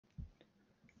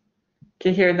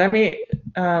Okay, here, let me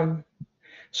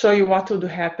show you what would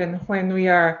happen when we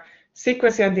are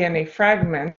sequencing a DNA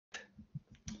fragment.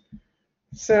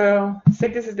 So say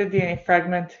this is the DNA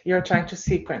fragment you're trying to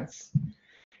sequence.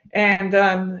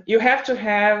 And you have to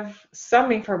have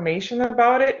some information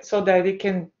about it so that it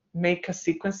can make a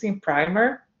sequencing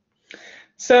primer.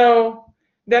 So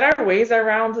there are ways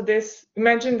around this.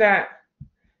 Imagine that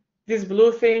this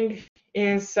blue thing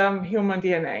is some human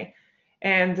DNA,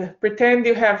 and pretend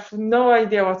you have no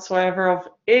idea whatsoever of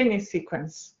any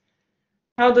sequence.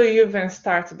 How do you even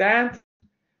start that?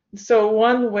 So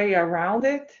one way around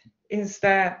it is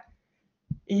that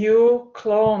you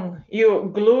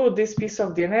glue this piece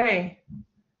of DNA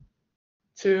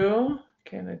to,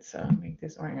 okay, let's make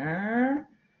this one.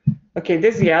 Okay,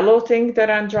 this yellow thing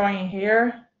that I'm drawing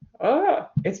here, oh,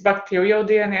 it's bacterial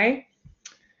DNA.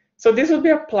 So this would be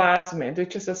a plasmid,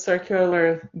 which is a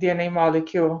circular DNA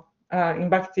molecule in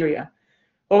bacteria.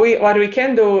 What we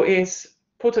can do is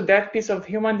put that piece of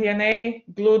human DNA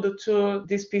glued to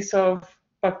this piece of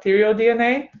bacterial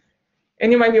DNA.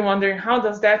 And you might be wondering, how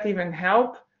does that even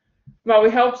help? Well,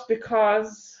 it helps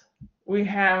because we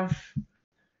have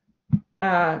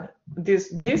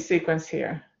this sequence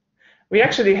here. We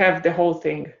actually have the whole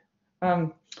thing.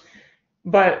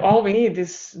 But all we need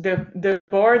is the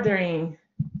bordering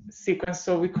sequence,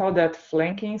 so we call that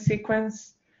flanking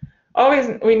sequence.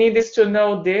 Always we need is to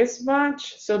know this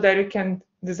much so that we can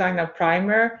design a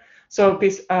primer. So a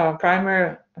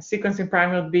sequencing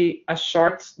primer would be a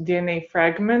short DNA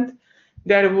fragment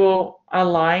that will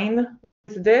align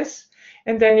with this,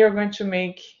 and then you're going to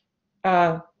make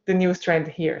the new strand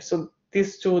here. So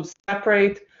these two would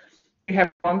separate. We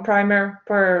have one primer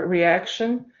per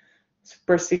reaction,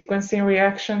 per sequencing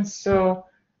reaction. So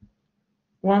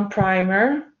one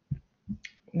primer.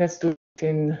 Let's do it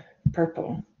in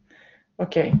purple.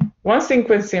 Okay, one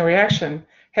sequencing reaction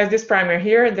has this primer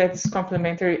here that is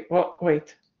complementary. Well,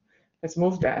 wait, let's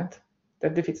move that.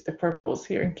 That defeats the purples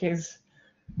here in case.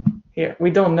 Here,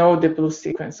 we don't know the blue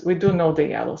sequence. We do know the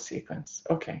yellow sequence.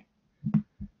 Okay.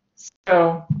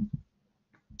 So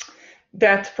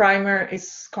that primer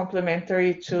is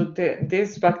complementary to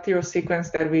this bacterial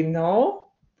sequence that we know.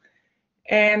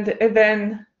 And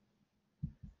then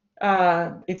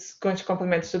it's going to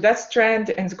complement to that strand,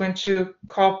 and it's going to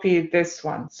copy this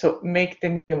one, so make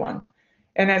the new one.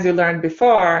 And as you learned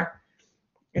before,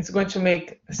 it's going to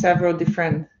make several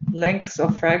different lengths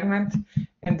of fragment,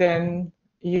 and then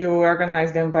you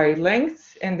organize them by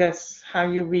length, and that's how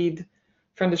you read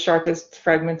from the shortest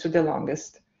fragment to the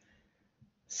longest.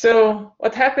 So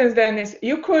what happens then is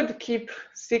you could keep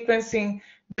sequencing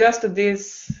just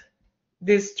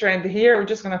this strand here. We're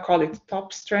just going to call it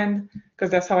top strand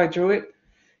because that's how I drew it.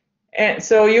 And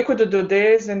so you could do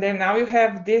this, and then now you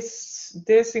have this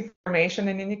information,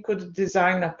 and then you could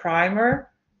design a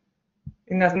primer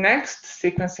in the next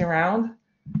sequencing round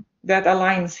that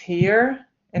aligns here,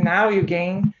 and now you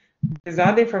gain this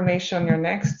other information on your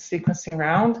next sequencing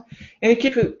round, and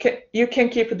you can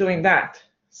keep doing that.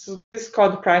 So this is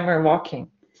called PrimerWalking.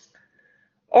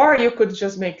 Or you could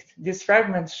just make this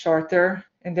fragment shorter,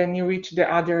 and then you reach the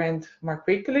other end more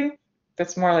quickly.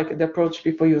 That's more like the approach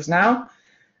people use now.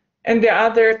 And the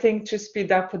other thing to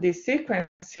speed up this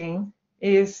sequencing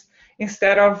is,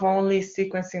 instead of only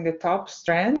sequencing the top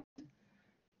strand,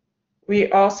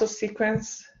 we also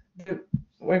sequence,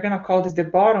 we're going to call this the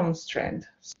bottom strand.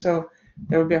 So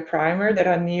there will be a primer that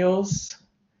anneals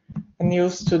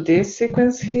to this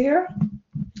sequence here.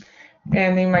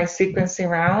 And in my sequencing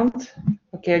round,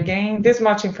 okay, again, this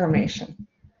much information.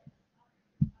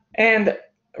 And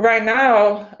right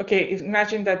now, okay,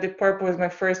 imagine that the purple is my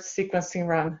first sequencing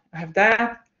run. I have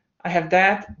that, I have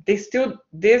that. This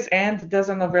end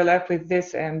doesn't overlap with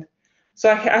this end. So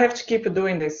I have to keep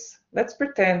doing this. Let's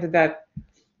pretend that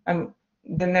I'm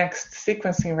the next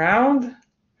sequencing round.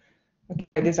 Okay,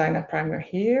 I design a primer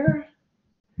here,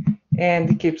 and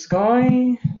it keeps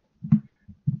going.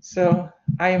 So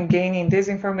I am gaining this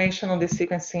information on the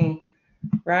sequencing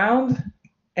round.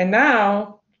 And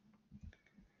now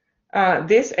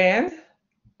this end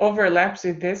overlaps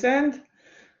with this end,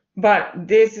 but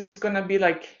this is going to be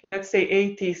like, let's say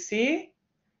ATC.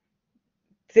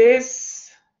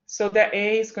 So that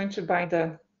A is going to bind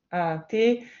a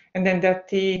T, and then that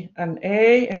T an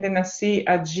A, and then a C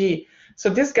a G. So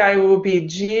this guy will be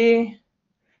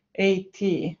GAT.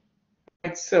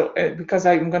 Right? So because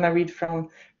I'm going to read from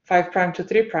 5' to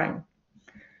 3'.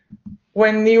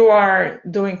 When you are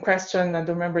doing question, I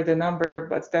don't remember the number,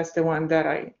 but that's the one that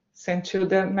I sent you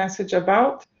the message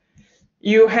about.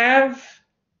 You have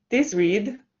this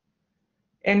read,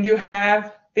 and you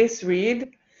have this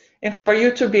read, and for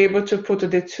you to be able to put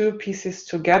the two pieces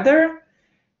together,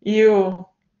 You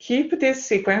keep this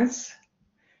sequence,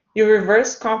 you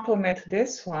reverse complement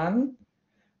this one,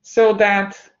 so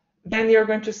that then you're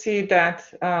going to see that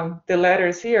the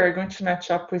letters here are going to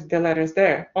match up with the letters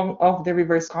there of the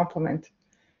reverse complement.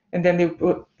 And then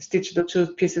you stitch the two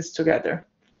pieces together.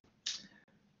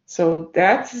 So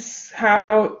that's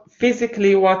how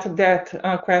physically what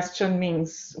that question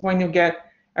means when you get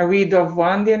a read of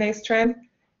one DNA strand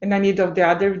and a read of the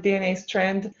other DNA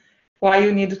strand, why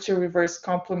you need to reverse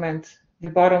complement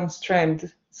the bottom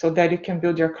strand so that you can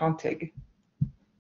build your contig.